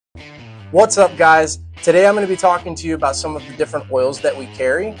What's up, guys? Today I'm going to be talking to you about some of the different oils that we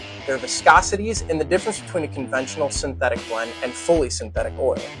carry, their viscosities, and the difference between a conventional synthetic blend and fully synthetic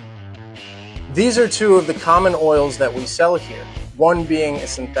oil. These are two of the common oils that we sell here, one being a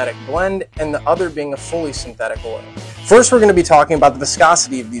synthetic blend and the other being a fully synthetic oil. First, we're going to be talking about the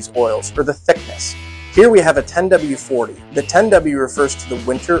viscosity of these oils, or the thickness. Here we have a 10W40. The 10W refers to the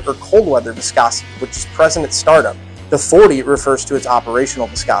winter or cold weather viscosity, which is present at startup. The 40 refers to its operational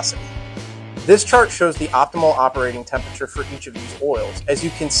viscosity. This chart shows the optimal operating temperature for each of these oils. As you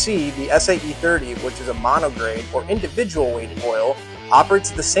can see, the SAE30, which is a monograde or individual weighted oil,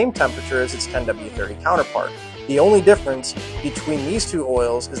 operates at the same temperature as its 10W30 counterpart. The only difference between these two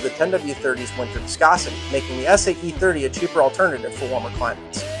oils is the 10W30's winter viscosity, making the SAE30 a cheaper alternative for warmer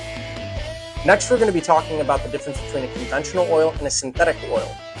climates. Next, we're going to be talking about the difference between a conventional oil and a synthetic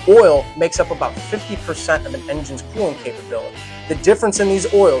oil. Oil makes up about 50% of an engine's cooling capability. The difference in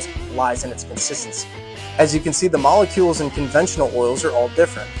these oils lies in its consistency. As you can see, the molecules in conventional oils are all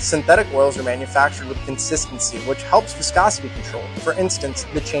different. Synthetic oils are manufactured with consistency, which helps viscosity control. For instance,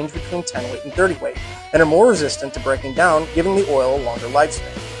 the change between 10 weight and 30 weight, and are more resistant to breaking down, giving the oil a longer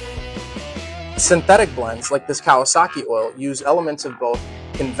lifespan. Synthetic blends, like this Kawasaki oil, use elements of both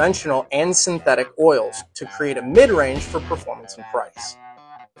conventional and synthetic oils to create a mid-range for performance and price.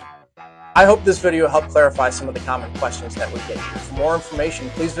 I hope this video helped clarify some of the common questions that we get here. For more information,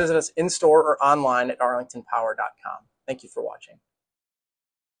 please visit us in-store or online at arlingtonpower.com. Thank you for watching.